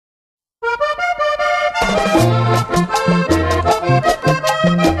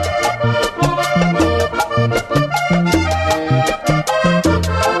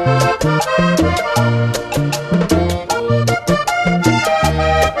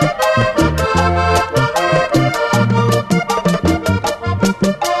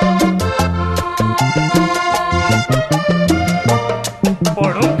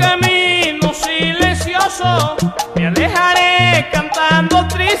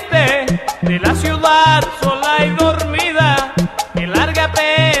triste de la ciudad sola y dormida, que larga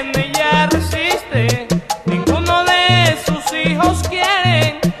pena ella resiste. Ninguno de sus hijos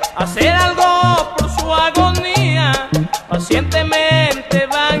quiere hacer algo por su agonía. Pacientemente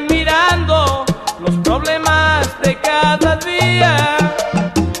van mirando los problemas de cada día.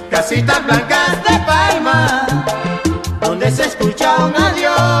 Casitas blancas de palma, donde se escucha un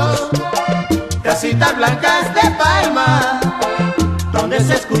adiós. Casitas blancas de palma, donde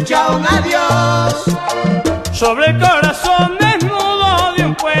se escucha un adiós. Sobre el corazón desnudo de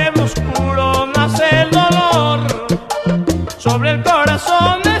un pueblo oscuro nace el dolor. Sobre el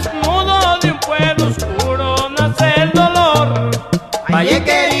corazón desnudo de un pueblo oscuro nace el dolor. Valle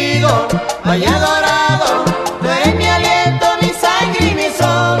querido, valle adorado, tú eres mi aliento, mi sangre y mi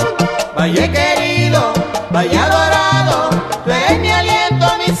sol. Valle querido, valle adorado, tú eres mi aliento,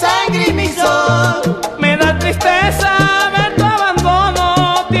 mi sangre y mi sol. Me da tristeza ver tu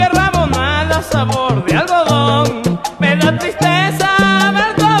abandono, tierra abonada, sabor de algodón. Me da tristeza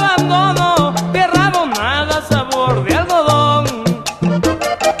ver tu abandono, tierra abonada, sabor de algodón.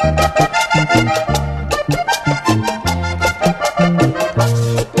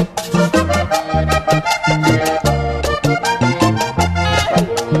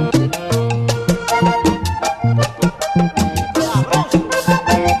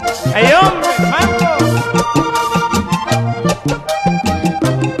 ¡Ey, hombre, mango!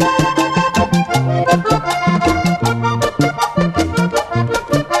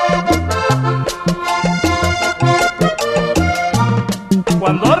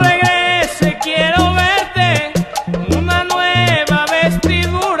 Cuando regrese quiero verte con una nueva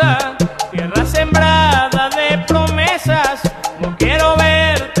vestidura, tierra sembrada de promesas. No quiero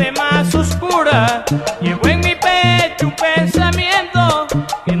verte más oscura. Llevo en mi pecho un pensamiento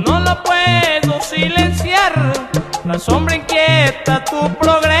que no lo puedo silenciar. La sombra inquieta tu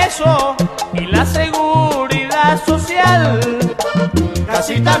progreso y la seguridad social.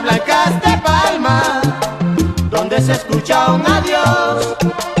 Casitas blancas de palma, donde se escucha un adiós.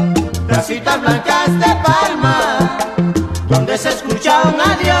 Casitas blancas de palma,